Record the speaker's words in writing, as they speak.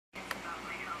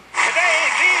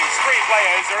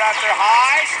players are after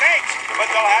high stakes, but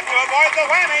they'll have to avoid the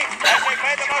whammy as they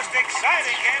play the most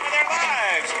exciting game of their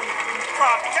lives.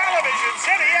 From Television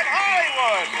City in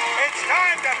Hollywood, it's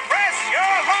time to press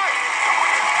your luck.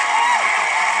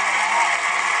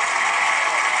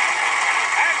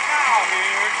 And now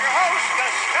here's your host, the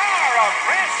star of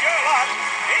Press Your Luck,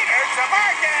 Peter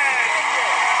Tamarkin.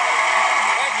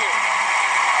 Thank you.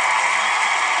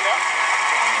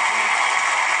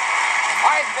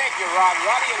 Hi, thank you, Roddy,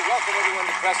 and welcome everyone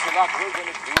to Press Your Luck. We're going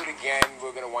to do it again.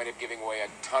 We're going to wind up giving away a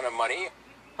ton of money.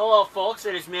 Hello folks,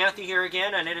 it is Matthew here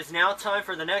again, and it is now time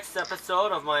for the next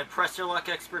episode of my Press Your Luck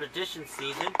Expert Edition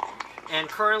season. And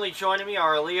currently joining me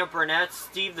are Aliyah Burnette,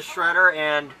 Steve the Shredder,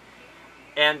 and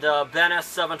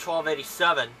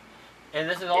BenS71287. And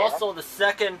this is also the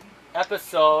second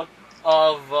episode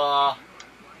of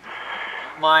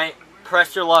my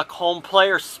Press Your Luck home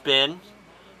player spin.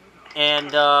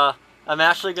 And I'm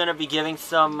actually going to be giving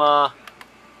some names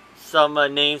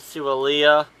to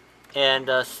Aliyah and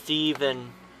Steve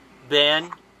and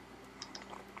Ben.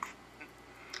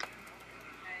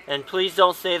 And please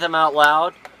don't say them out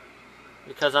loud,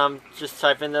 because I'm just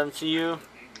typing them to you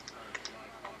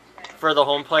for the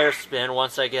home player spin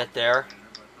once I get there.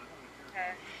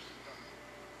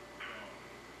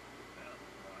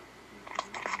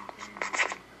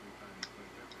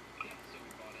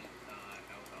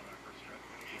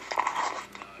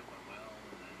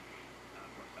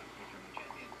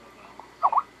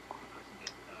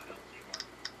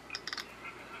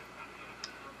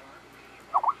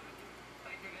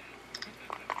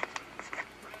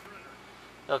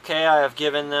 Okay, I have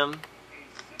given them.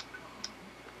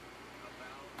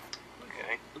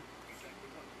 Okay.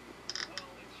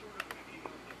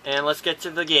 And let's get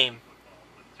to the game.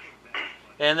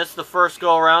 And this is the first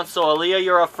go around. So Aliyah,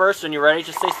 you're up first. When you're ready,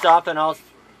 just say stop and I'll...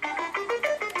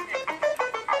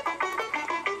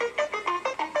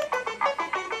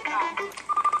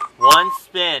 One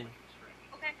spin.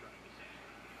 Okay.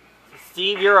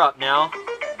 Steve, you're up now.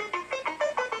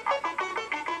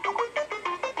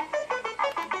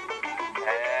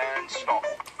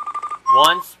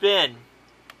 One spin.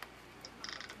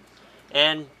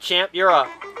 And Champ, you're up.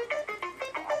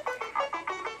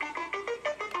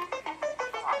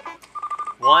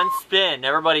 One spin.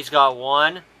 Everybody's got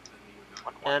one.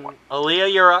 And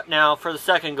Aliyah, you're up now for the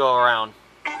second go around.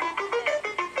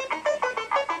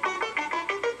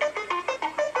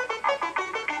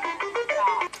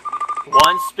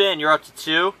 One spin. You're up to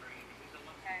two.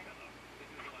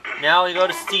 Now we go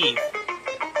to Steve.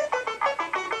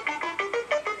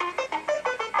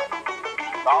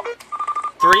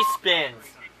 Three spins.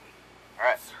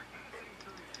 Alright.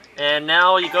 And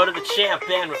now you go to the champ,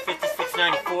 Ben, with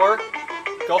 56.94.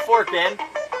 Go for it, Ben.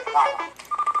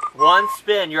 One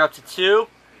spin. You're up to two.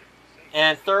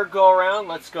 And third go around,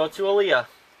 let's go to Aliyah.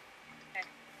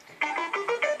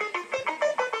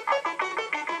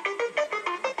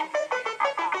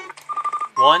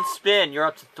 One spin. You're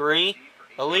up to three.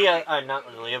 Aliyah, not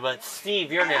Aliyah, but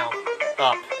Steve, you're now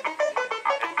up.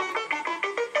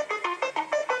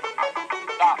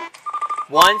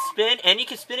 One spin, and you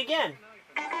can spin again.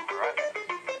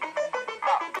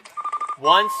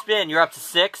 One spin, you're up to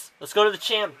six. Let's go to the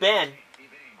champ, Ben.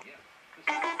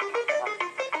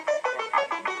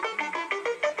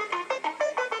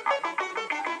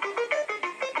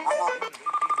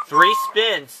 Three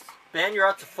spins. Ben, you're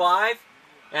up to five.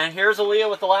 And here's Aliyah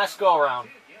with the last go around.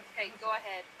 Okay, go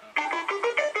ahead.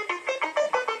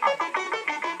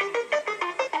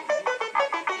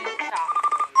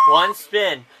 One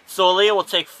spin. So Aliyah will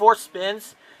take four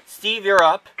spins. Steve, you're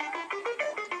up.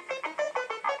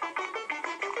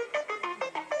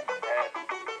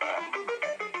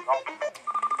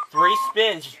 Three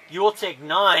spins. You will take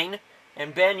nine.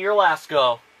 And Ben, your last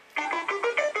go.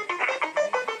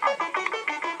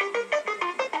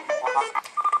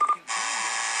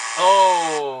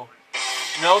 Oh.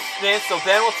 No spins. So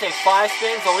Ben will take five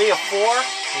spins. Aliyah four.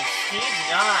 And Steve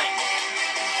nine.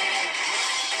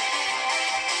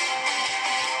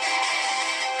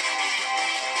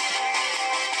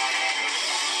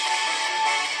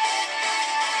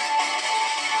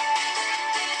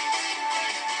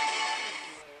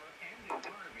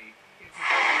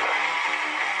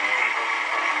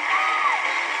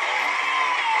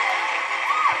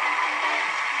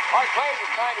 Alright, players,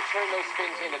 it's time to turn those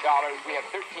spins into dollars. We have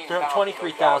 13,000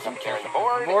 23,000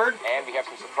 on board. And we have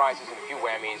some surprises and a few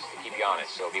whammies to keep you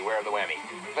honest, so beware of the whammy.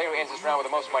 The player who ends this round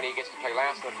with the most money gets to play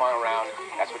last in the final round.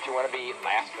 That's what you want to be,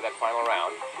 last for that final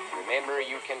round. Remember,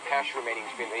 you can pass your remaining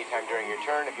spins anytime during your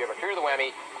turn. If you ever clear the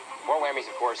whammy, more whammies,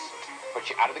 of course,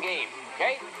 put you out of the game.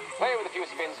 Okay? Player with the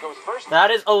fewest spins goes first. That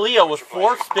is Aliyah with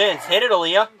four spins. Hit it,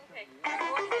 Aliyah. Okay.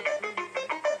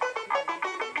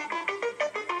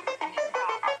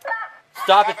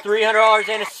 Stop at $300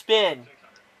 and a spin.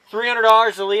 $300,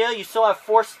 Aliyah. You still have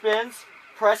 4 spins.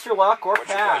 Press your luck or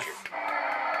pass. Keep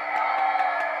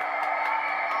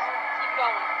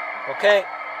going. Okay.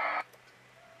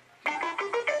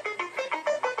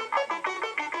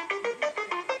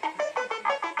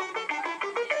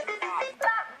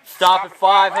 Stop at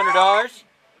 $500.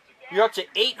 You're up to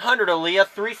 $800, Aliyah.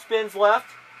 3 spins left.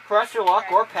 Press your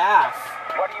luck or pass.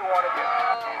 What do you want to do?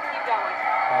 Keep going.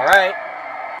 All right.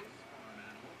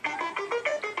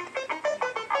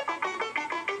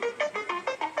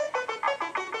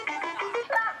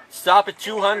 Stop at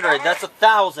 $200. That's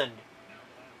 $1,000.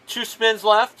 2 spins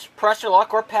left. Press your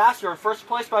luck or pass. You're in first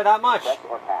place by that much.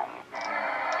 Or pass.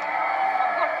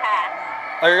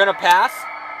 Oh, you're going to pass?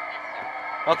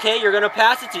 Okay, you're going to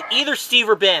pass it to either Steve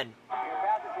or Ben.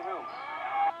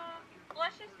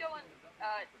 Let's just go in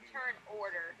turn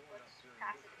order. Let's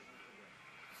pass it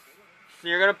So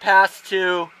you're going to pass to...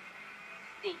 to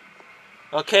Steve.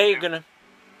 Okay, you're going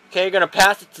to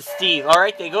pass it to Steve. All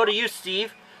right, they go to you,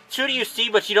 Steve. 2 to you,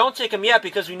 Steve, but you don't take them yet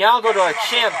because we now go to our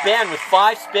champ, Ben, with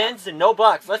 5 spins and no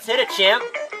bucks. Let's hit it, champ.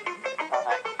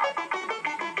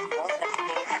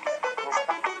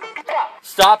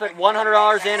 Stop at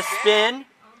 $100 and a spin.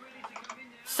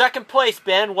 Second place,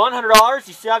 Ben, $100.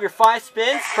 You still have your 5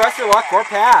 spins. Press your luck or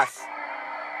pass.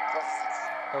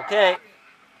 Okay.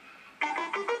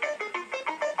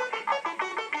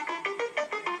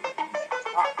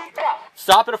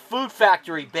 Stop at a food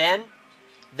factory, Ben.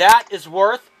 That is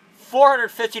worth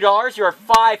 $450. You're at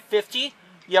 $550.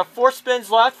 You have 4 spins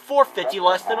left. $450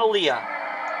 less than Aliyah.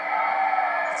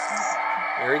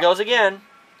 Here he goes again.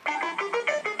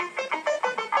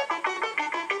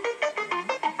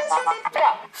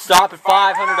 Stop at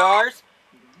 $500.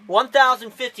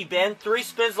 $1,050, Ben. 3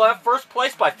 spins left. First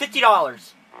place by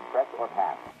 $50.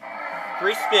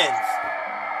 3 spins.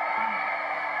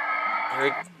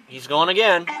 He's going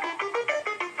again.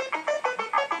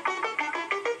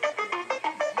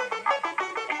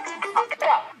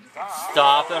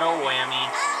 Stop at a whammy.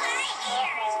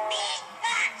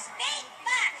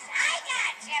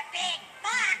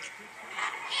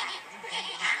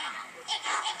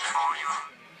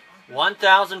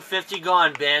 $1,050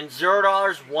 gone, Ben.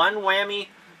 $0, 1 whammy,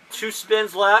 2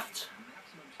 spins left.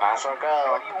 Pass or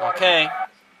go. Okay.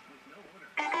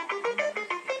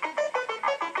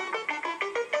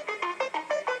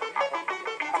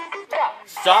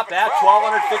 Stop at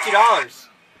 $1,250.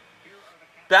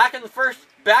 Back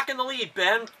in the lead,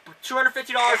 Ben.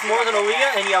 $250 more than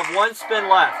Aliyah, and you have 1 spin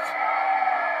left.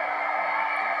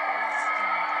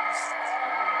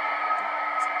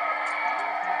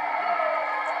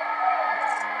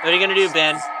 What are you going to do,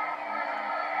 Ben?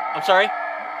 I'm sorry?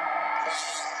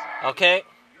 Okay.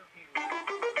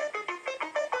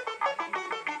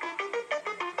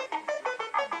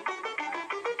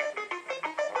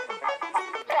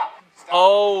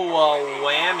 Oh, a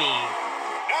whammy.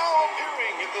 Now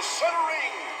appearing in the center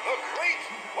ring, the great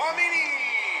Wamini.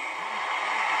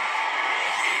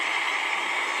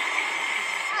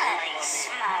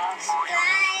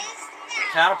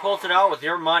 Catapult it out with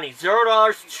your money.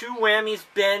 $0, 2 whammies,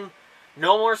 Ben.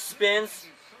 No more spins.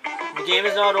 The game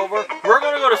is not over. We're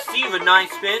going to go to Steve with 9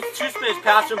 spins. 2 spins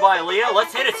passed him by Aliyah.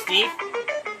 Let's hit it, Steve.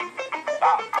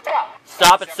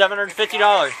 Stop at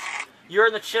 $750. You're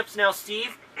in the chips now,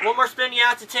 Steve. 1 more spin you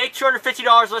have to take.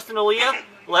 $250 less than Aliyah.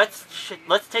 Let's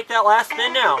take that last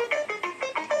spin now.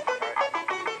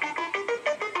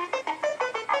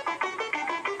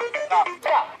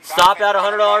 Stop at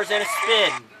 $100 and a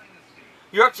spin.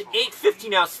 You're up to $850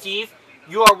 now, Steve.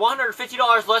 You are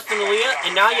 $150 less than Aliyah,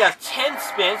 and now you have 10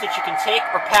 spins that you can take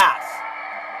or pass.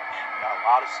 Got a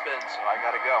lot of spins, so I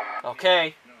gotta go.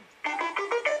 Okay.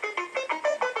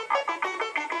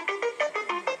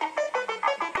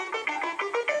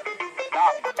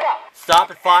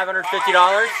 Stop at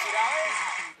 $550.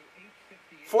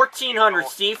 $1,400,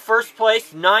 Steve. First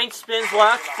place, 9 spins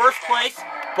left. First place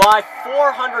by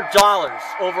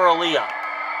 $400 over Aliyah.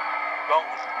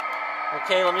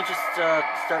 Okay, let me just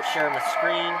start sharing the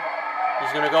screen.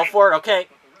 He's going to go for it. Okay.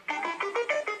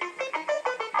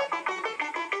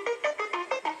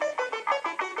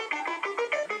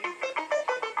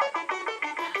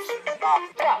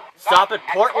 Stop at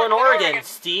Portland, Oregon,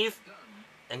 Steve.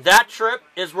 And that trip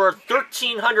is worth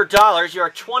 $1,300. You're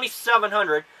at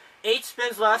 $2,700. 8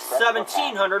 spins left,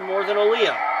 $1,700 more than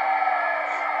Aliyah.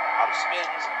 Out of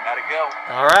spins, gotta go.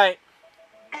 All right.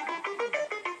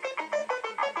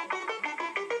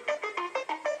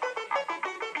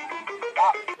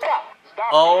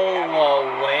 Oh, a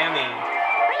whammy.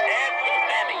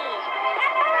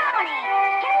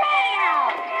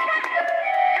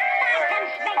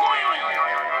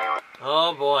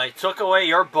 I took away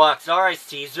your bucks. All right,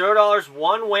 Steve, $0,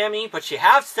 one whammy, but you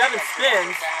have 7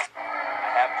 spins.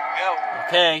 I have to go.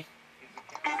 Okay.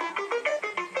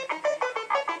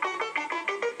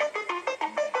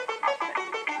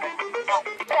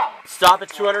 Stop at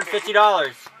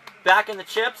 $250. Back in the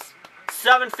chips.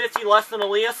 $750 less than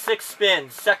Aliyah. 6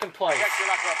 spins. Second place. Check your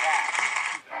luck for a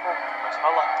pass.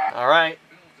 All right.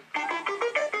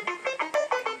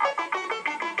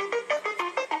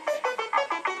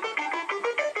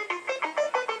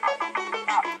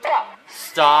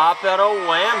 Stop at a whammy.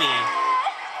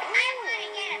 I want to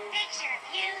get a picture of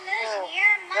you losing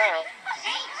your money.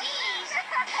 Say cheese.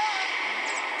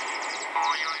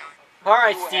 All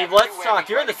right, Steve, let's talk.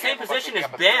 You're in the same position as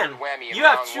Ben. You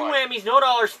have 2 whammies, no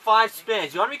dollars, 5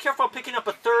 spins. You want to be careful picking up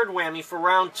a third whammy for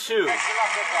round 2. Check your luck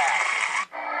for a pass.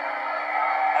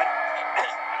 I don't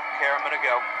care. I'm gonna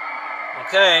go.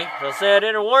 Okay, don't say I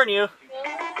didn't warn you.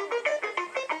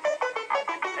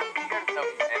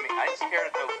 I'm scared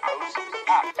of those.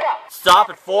 Stop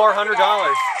at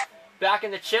 $400. Back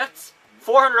in the chips.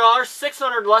 $400,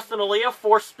 600 less than Aliyah,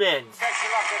 4 spins. Check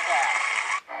your luck for a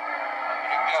pass. I'm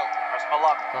gonna go. Press my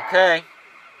luck. Okay.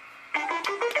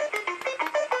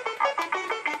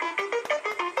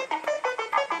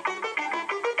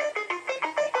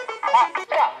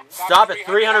 Stop at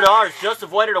 $300. Just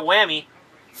avoided a whammy.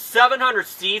 $700,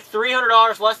 Steve.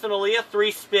 $300 less than Aliyah,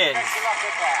 3 spins. Check your luck for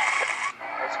a pass.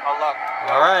 Press my luck.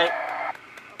 All right.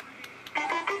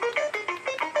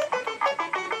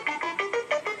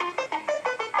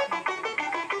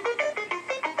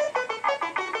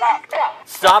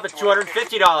 Stop at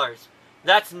 $250.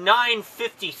 That's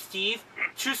 $950, Steve.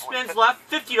 2 spins left,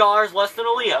 $50 less than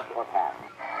Aliyah.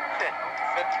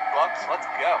 $50. Let's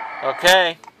go.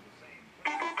 Okay.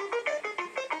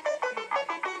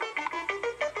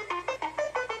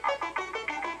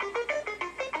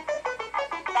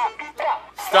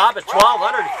 Stop at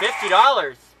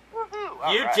 $1,250.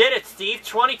 You did it, Steve.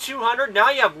 $2,200.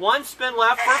 Now you have 1 spin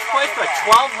left. First place by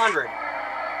 $1,200.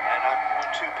 And I'm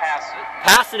going to pass it.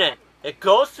 Passing it. It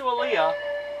goes to Aliyah.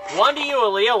 1 to you,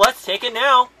 Aliyah. Let's take it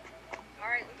now.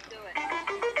 Alright, let's do it.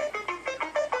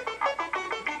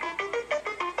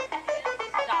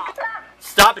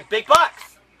 Stop at big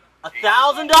bucks.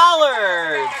 $1,000.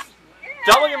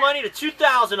 Double your money to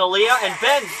 $2,000, Aliyah, and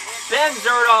Ben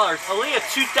 $0. Aliyah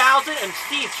 $2,000 and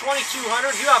Steve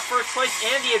 $2,200. You have first place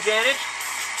and the advantage.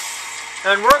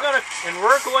 And we're going to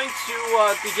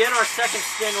begin our second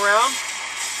spin round.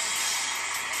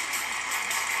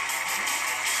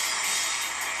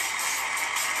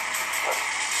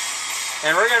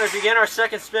 And we're going to begin our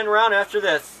second spin round after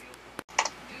this.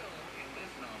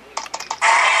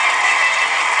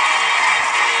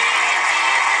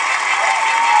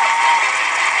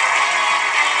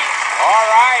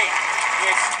 Alright,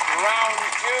 it's round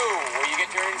 2, where you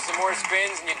get to earn some more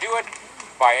spins, and you do it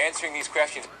by answering these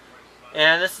questions.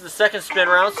 And this is the second spin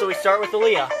round, so we start with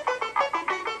Aliyah.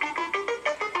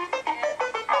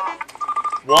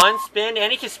 1 spin,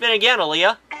 and he can spin again,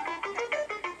 Aliyah.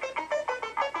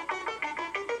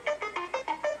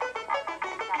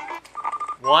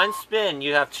 1 spin.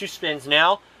 You have 2 spins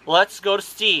now. Let's go to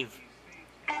Steve.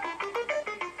 And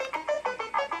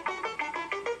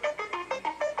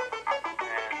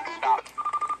stop.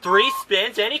 3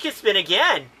 spins, and he can spin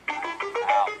again.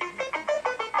 Out.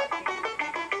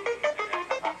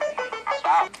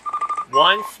 Stop.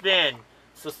 1 spin.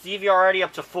 So Steve, you're already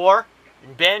up to 4.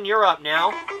 And Ben, you're up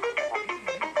now.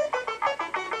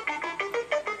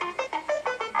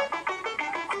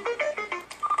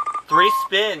 Three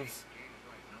spins.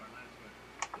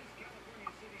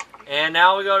 And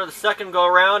now we go to the second go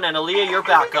around, and Aliyah, you're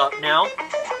back up now.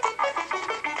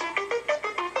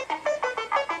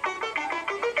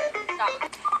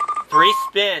 Stop. 3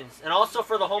 spins. And also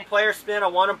for the home player spin, I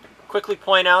want to quickly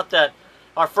point out that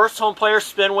our first home player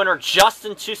spin winner,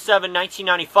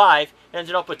 Justin271995,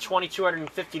 ended up with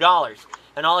 $2,250.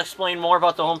 And I'll explain more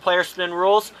about the home player spin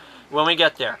rules when we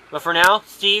get there. But for now,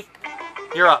 Steve,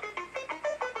 you're up.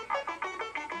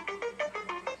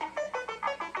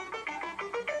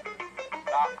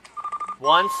 Stop.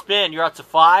 1 spin, you're up to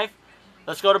 5.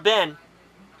 Let's go to Ben.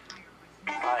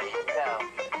 Go.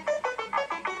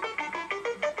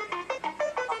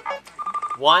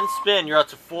 1 spin, you're up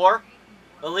to 4.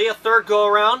 Aliyah, third go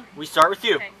around. We start with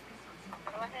you. Okay.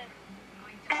 Go ahead.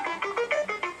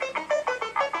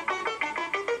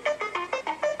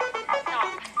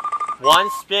 Stop. 1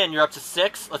 spin, you're up to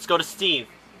 6. Let's go to Steve.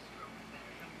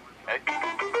 Okay.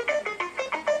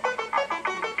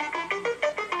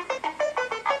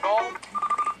 Stop.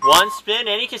 1 spin,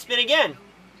 and he can spin again.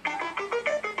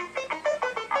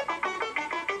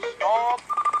 Stop.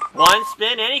 1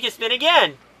 spin, and he can spin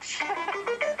again.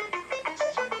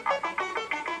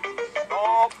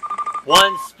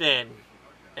 1 spin.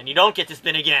 And you don't get to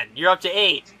spin again. You're up to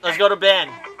 8. Let's go to Ben.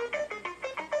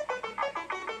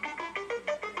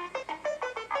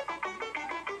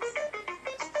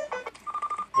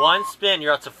 One spin,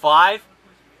 you're up to 5.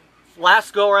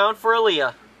 Last go around for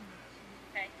Aliyah.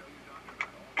 Okay.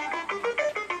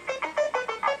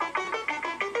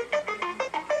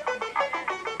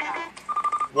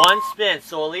 One spin,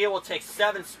 so Aliyah will take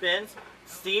 7 spins.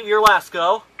 Steve, your last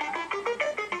go.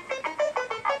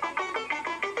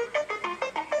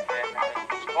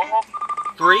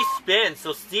 Three spins,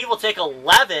 so Steve will take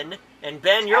 11, and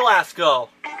Ben, your last go.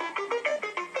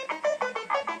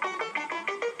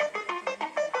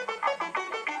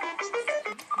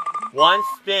 One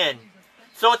spin.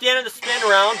 So at the end of the spin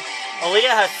round,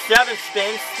 Aliyah has 7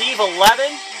 spins, Steve 11,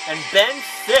 and Ben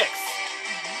 6.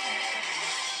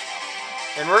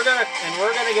 And we're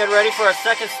gonna get ready for our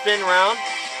second spin round.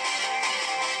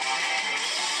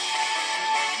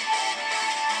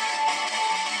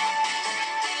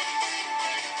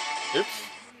 Oops.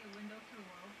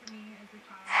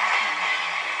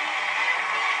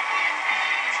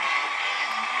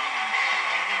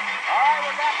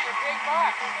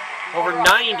 Over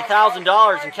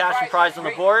 $90,000 in cash and prize on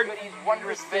the board. Goodies,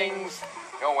 wondrous things.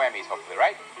 No whammies, hopefully,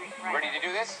 right? Ready to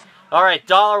do this? All right,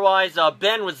 dollar-wise,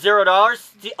 Ben with $0,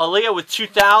 Aliyah with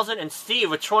 $2,000, and Steve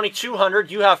with $2,200.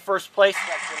 You have first place,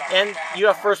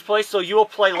 so you will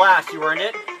play last. You earned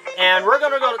it. And we're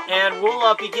gonna go, and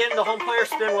we'll begin the home player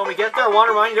spin when we get there. I want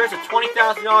to remind you, there's a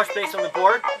 $20,000 space on the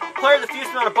board. Player with the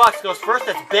fewest amount of bucks goes first.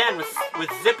 That's Ben with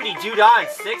Zippity Doodah and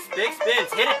 6 big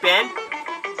spins. Hit it, Ben.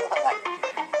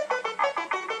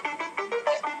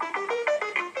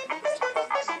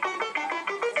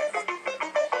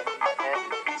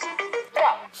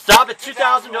 Stop at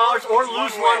 $2,000 or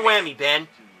lose 1 whammy, Ben.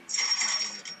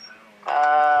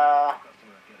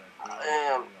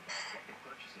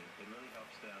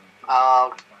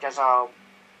 Guess I'll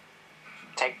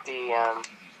take the,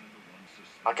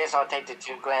 I guess I'll take the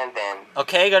 $2,000 then.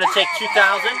 Okay, gonna take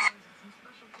 2,000.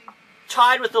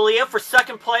 Tied with Aliyah for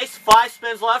second place. 5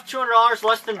 spins left, $200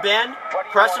 less than Ben.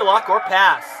 Press your luck or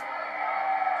pass.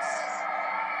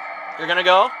 You're gonna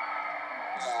go?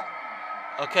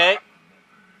 Okay.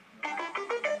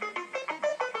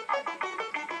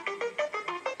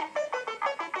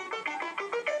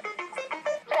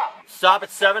 Stop at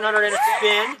 700 and a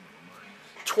spin.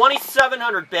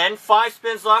 2,700, Ben. 5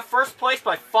 spins left. First place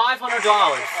by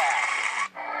 $500.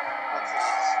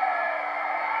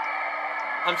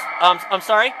 I'm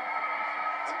sorry?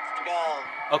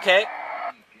 Okay.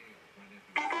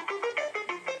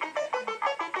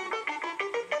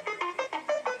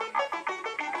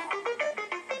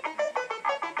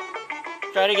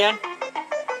 Try it again.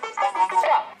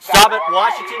 Stop at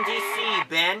Washington, D.C.,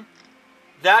 Ben.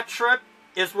 That trip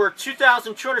is worth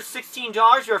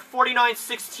 $2,216. You're at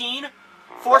 $4,916.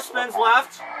 4 spins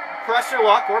left. Press your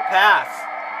luck or pass.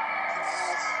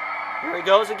 Here he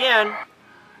goes again.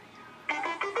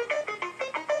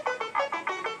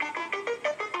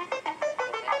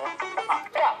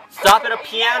 Stop at a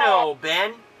piano,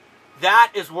 Ben.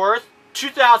 That is worth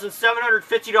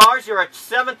 $2,750. You're at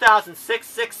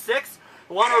 $7,666.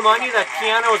 I want to remind you that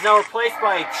piano is now replaced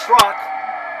by a truck.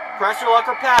 Press your luck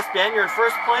or pass, Ben. You're in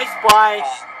first place by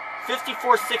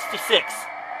 $54.66.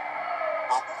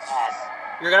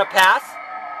 You're going to pass?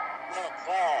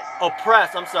 Oh,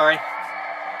 press. I'm sorry.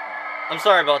 I'm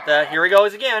sorry about that. Here he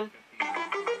goes again.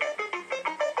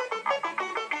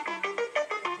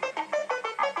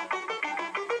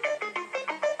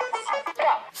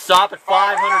 Stop at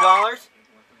 $500.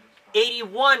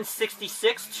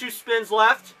 $81.66. 2 spins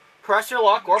left. Press your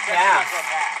luck or pass.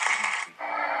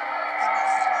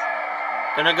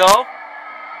 Gonna go?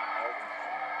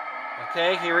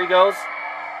 Okay, here he goes.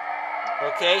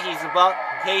 Okay, he's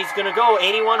gonna go.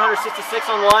 8,166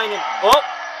 on the line and oh!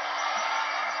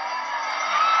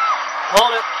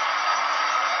 Hold it.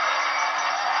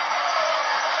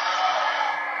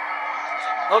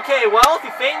 Okay, well, if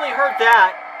you faintly heard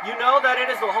that, you know that it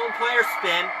is the home player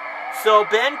spin. So,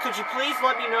 Ben, could you please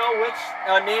let me know which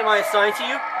name I assigned to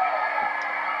you?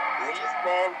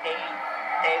 Leafman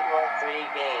 813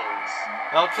 Games.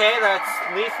 Okay, that's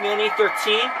Leafman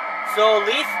 813. So,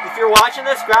 Leaf, if you're watching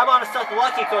this, grab on to something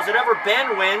lucky, because whatever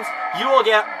Ben wins,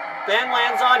 Ben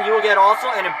lands on, you will get also,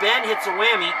 and if Ben hits a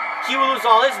whammy, he will lose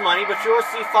all his money, but you'll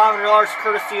receive $500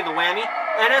 courtesy of the whammy.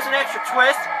 And as an extra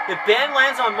twist, if Ben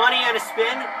lands on money and a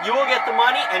spin, you will get the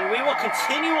money, and we will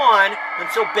continue on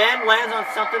until Ben lands on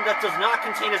something that does not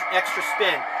contain his extra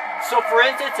spin. So for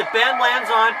instance, if Ben lands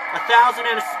on 1,000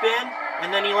 and a spin, and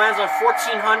then he lands on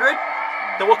 1,400,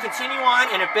 Then we'll continue on,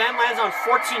 and if Ben lands on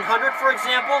 1,400, for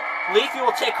example, Leaf, you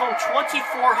will take home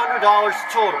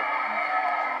 $2,400 total.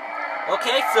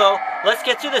 Okay, so let's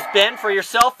get to this, Ben, for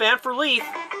yourself and for Leaf.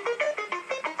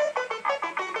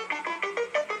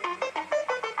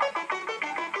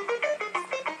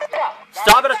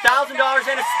 Stop at $1,000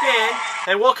 and a spin,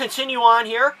 and we'll continue on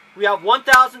here. We have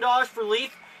 $1,000 for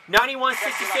Leaf,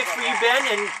 $91.66 for you, Ben,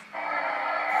 and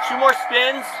 2 more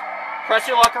spins. Press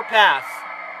your luck or pass.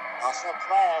 Also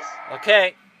pass.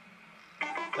 Okay.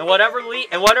 And whatever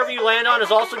you land on is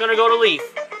also going to go to Leaf.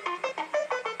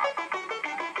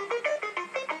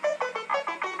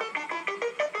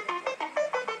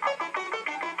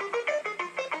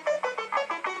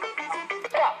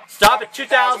 Stop at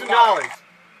 $2,000.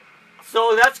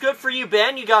 So that's good for you,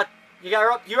 Ben. You're up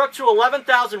to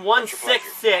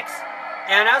 $11,166,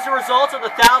 and as a result of the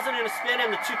 1,000 and a spin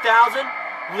and the 2,000,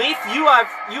 Leaf, you have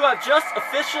just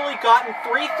officially gotten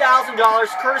 $3,000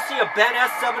 courtesy of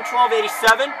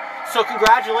BenS71287. So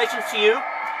congratulations to you.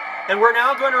 And we're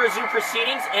now going to resume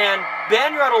proceedings. And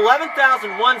Ben, you're at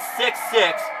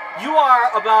 $11,166. You are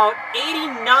about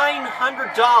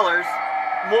 $8,900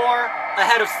 more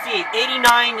ahead of Steve.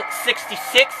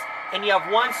 $8,966. And you have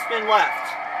 1 spin left.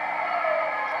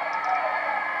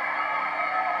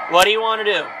 What do you want to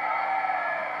do?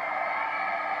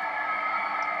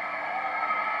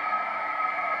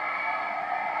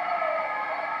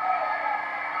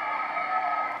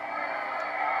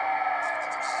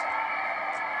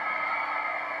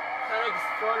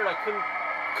 I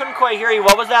couldn't quite hear you.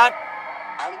 What was that?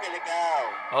 I'm gonna go.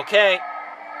 Okay.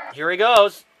 Here he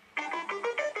goes.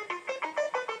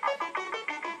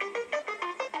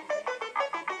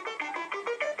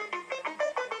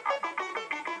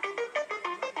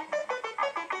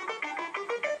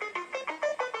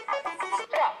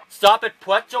 Stop at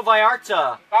Puerto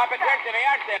Vallarta. Stop at Puerto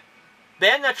Vallarta.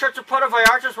 Ben, that trip to Puerto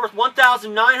Vallarta is worth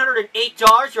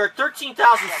 $1,908. You're at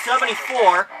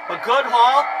 $13,074. A good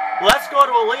haul. Let's go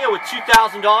to Aliyah with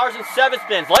 $2,000 and 7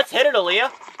 spins. Let's hit it,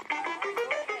 Aliyah.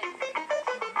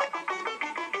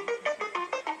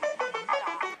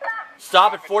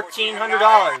 Stop at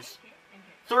 $1,400.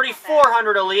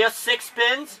 $3,400, Aliyah. 6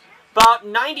 spins. About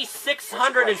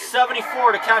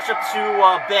 $9,674 to catch up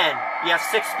to Ben. You have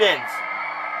 6 spins.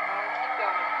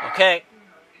 Okay.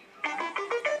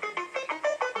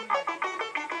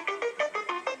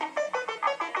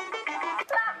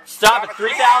 Stop at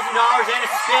 $3,000 and a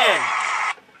spin.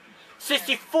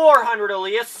 $6,400,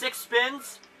 Aliyah. 6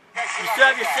 spins. You still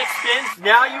have your 6 spins.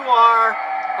 Now you are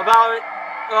about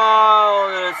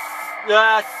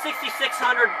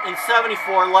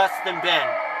 $6,674 less than Ben.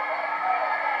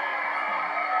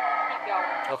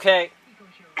 Okay.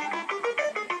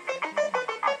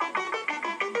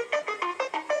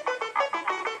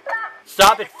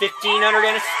 Stop at $1,500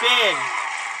 and a spin.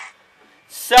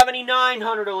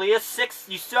 $7,900, Aliyah.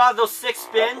 You still have those 6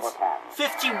 spins.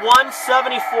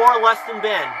 $5,174 less than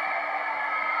Ben.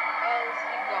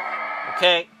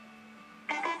 Okay.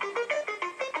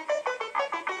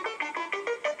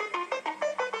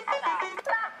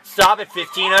 Stop at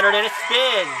 $1,500 and a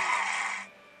spin.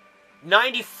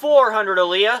 $9,400,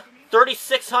 Aliyah.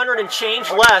 $3,600 and change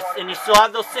less, and you still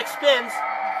have those 6 spins.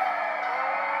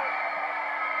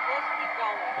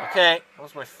 Okay, that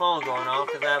was my phone going off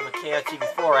because I have the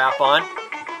KITV4 app on.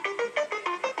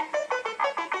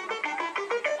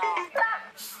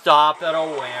 Stop at a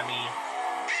whammy.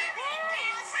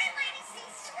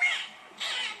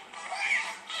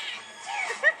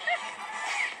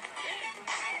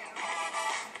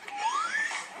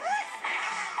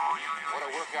 What a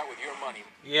workout with your money.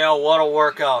 Yeah, what a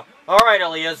workout. All right,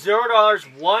 Aliyah, $0,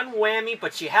 1 whammy,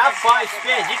 but you have 5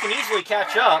 spins. You can easily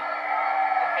catch up.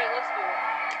 Okay, let's do it.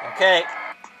 Okay.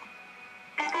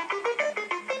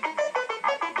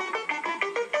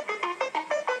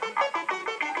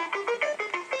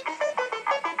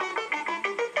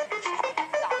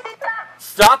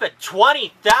 Stop at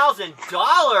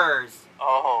 $20,000.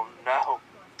 Oh no.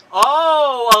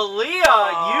 Oh,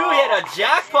 Aliyah, you hit a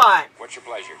jackpot. What's your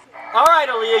pleasure? All right,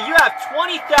 Aliyah, you have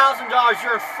 $20,000.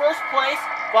 You're in first place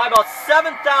by about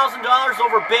 $7,000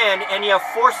 over Ben, and you have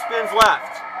 4 spins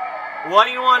left. What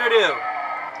do you want to do?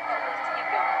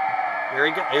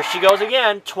 Here she goes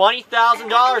again.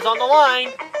 $20,000 on the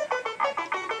line.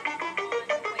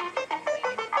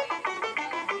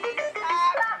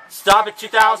 Stop at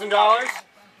 $2,000.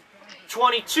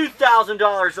 $22,000,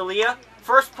 Aliyah.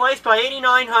 First place by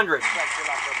 $8,900.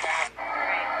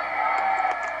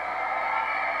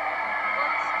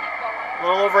 A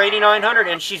little over $8,900,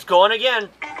 and she's going again.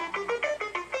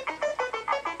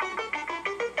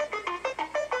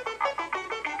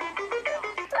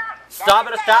 Stop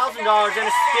at $1,000 and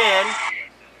a spin.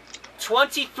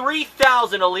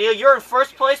 23,000, Aliyah. You're in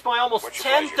first place by almost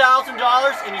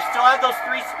 $10,000, and you still have those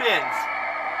 3 spins.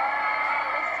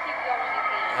 Let's keep going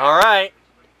again. All right.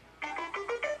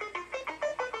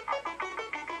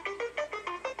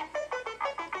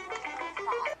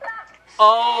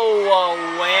 Oh, a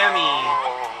whammy. I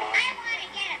want to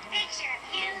get a picture of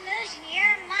you losing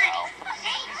your money.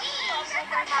 Say cheese.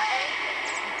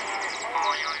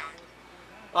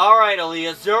 All right,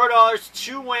 Aliyah. $0,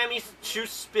 2 whammies, 2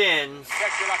 spins.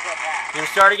 Check your luck for a pass. You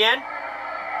gonna start again?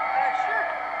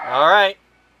 Sure. All right.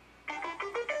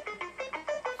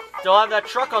 Still have that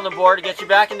truck on the board to get you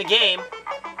back in the game.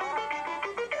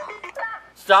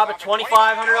 Stop at $2,500.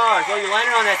 Oh, you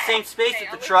landed on that same space Okay,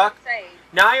 at the I'll truck. save.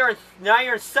 Now you're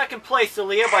in second place,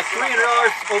 Aliyah, by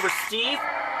 $300 over Steve,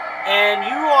 and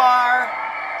you are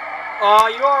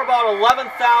about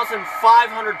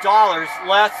 $11,500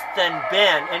 less than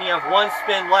Ben, and you have 1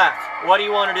 spin left. What do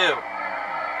you want to do?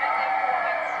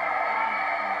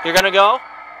 You're gonna go?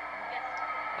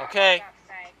 Okay.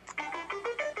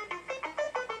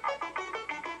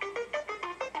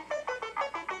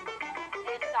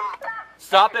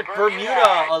 Stop at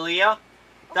Bermuda, Aliyah.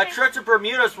 That trip to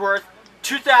Bermuda is worth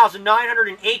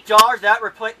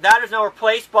 $2,908. That is now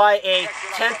replaced by a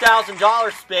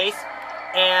 $10,000 space,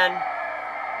 and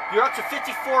you're up to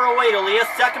 5408, Aliyah.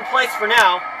 Second place for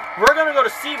now. We're gonna go to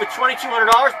Steve with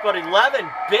 $2,200, but 11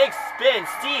 big spins.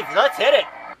 Steve, let's hit it.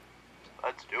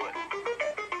 Let's do it.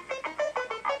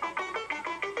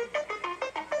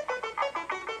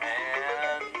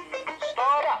 And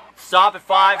stop. Stop at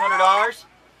 $500.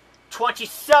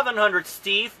 2,700,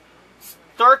 Steve.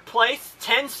 Third place,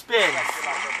 10 spins.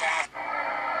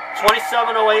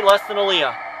 2708 less than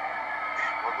Aliyah.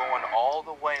 We're going all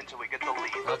the way until we get the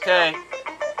lead. Okay.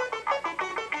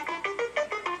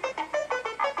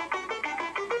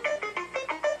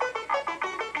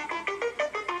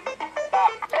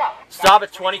 Stop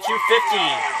at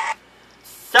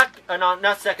 2250. No,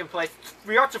 not second place.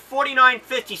 We're up to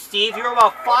 4950, Steve. You're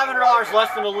about $500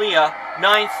 less than Aliyah.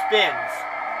 9 spins.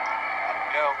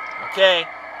 Go. Okay.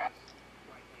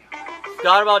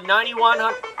 Got about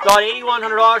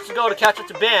 $8,100 to go to catch up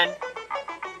to Ben.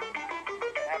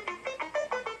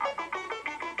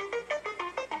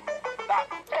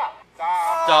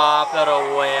 Stop at a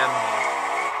whammy.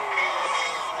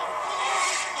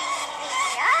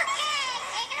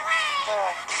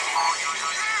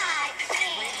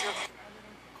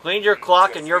 Cleaned your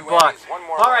clock and your buck.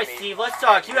 Alright, Steve, let's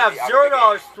talk. You have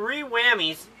 $0, 3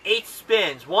 whammies, 8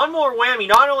 spins. One more whammy,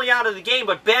 not only out of the game,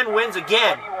 but Ben wins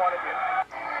again.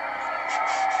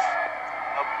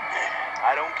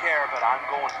 I don't care, but I'm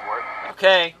going for it.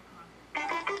 Okay.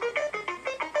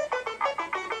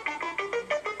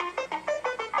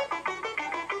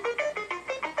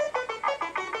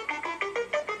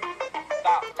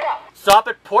 Stop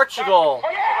at Portugal.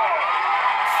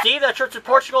 Steve, that trip to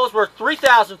Portugal is worth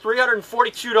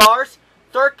 $3,342.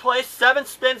 Third place, 7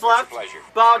 spins left.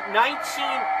 About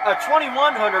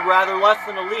 2,100 rather less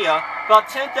than Aliyah. About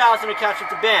 10,000 to catch up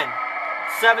to Ben.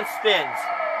 7 spins.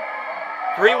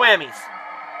 3 whammies.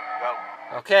 Go.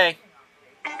 Okay.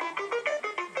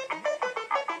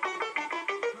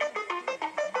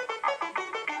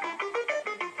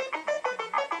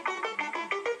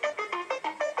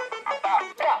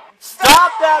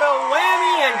 Stop at a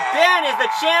whammy, and Ben is the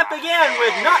champ again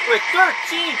with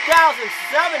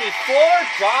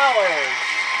 $13,074.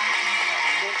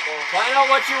 Find out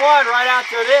what you won right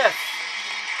after this.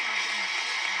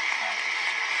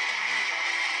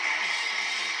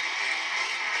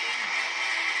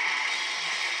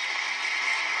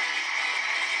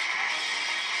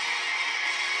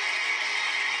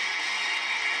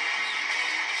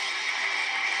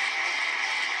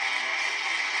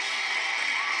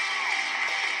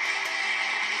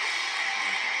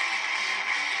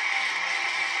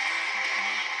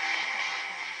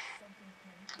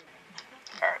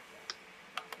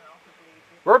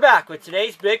 We're back with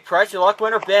today's big price of luck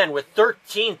winner, Ben, with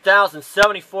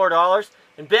 $13,074.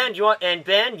 And Ben,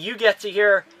 you get to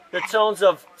hear the tones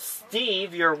of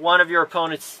Steve, one of your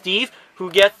opponents, Steve,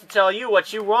 who gets to tell you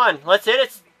what you won. Let's hit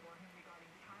it.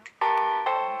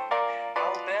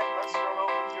 Well, Ben, let's start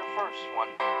off with your first one.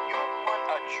 You have won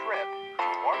a trip to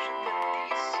Washington,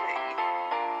 D.C.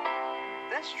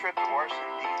 This trip to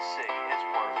Washington, D.C. is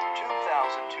worth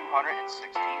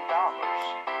 $2,216.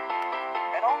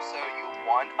 And also, you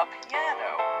won a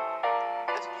piano.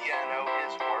 This piano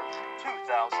is worth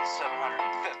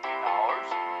 $2,750.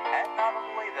 And not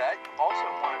only that, you also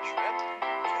won a trip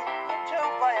to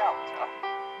Vallarta.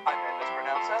 I may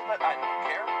mispronounce that, but I don't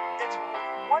care. It's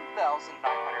worth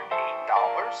 $1,908.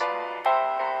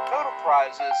 Total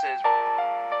prizes is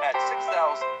at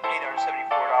 $6,874,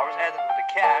 added with the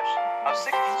cash of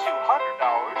 $6,200,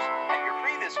 and your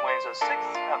previous wins of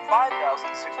 $5,674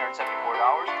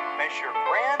 makes your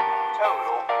grand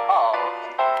total of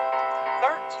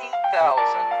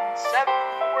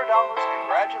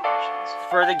 $13,074. Congratulations.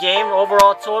 For the game,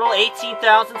 overall total,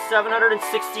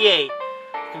 $18,768.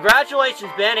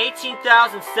 Congratulations, Ben,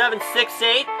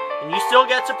 $18,768, and you still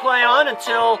get to play on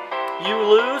until you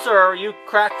lose or you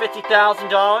crack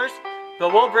 $50,000.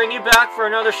 But we'll bring you back for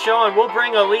another show, and we'll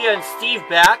bring Aliyah and Steve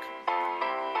back.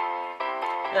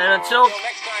 And until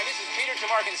next time, this is Peter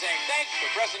Tamarkin saying thanks for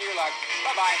pressing your luck.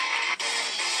 Bye-bye.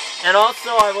 And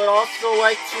also, I would also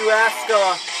like to ask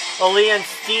Aliyah and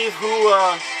Steve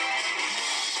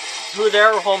who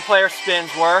their home player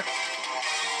spins were.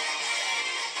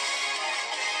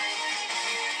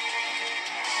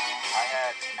 I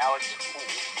had Alex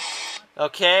Poole.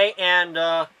 Okay, and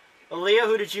Aliyah,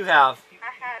 who did you have?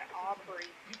 I had Aubrey.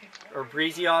 Or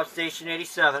Breezy off Station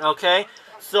 87. Okay,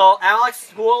 so Alex,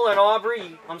 School, and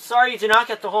Aubrey, I'm sorry you did not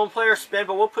get the home player spin,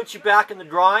 but we'll put you back in the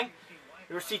drawing.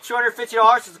 You'll receive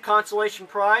 $250 as a consolation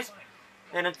prize.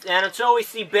 And until we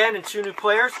see Ben and 2 new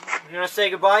players, we're going to say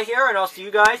goodbye here, and I'll see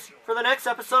you guys for the next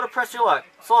episode of Press Your Luck.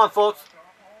 So long, folks.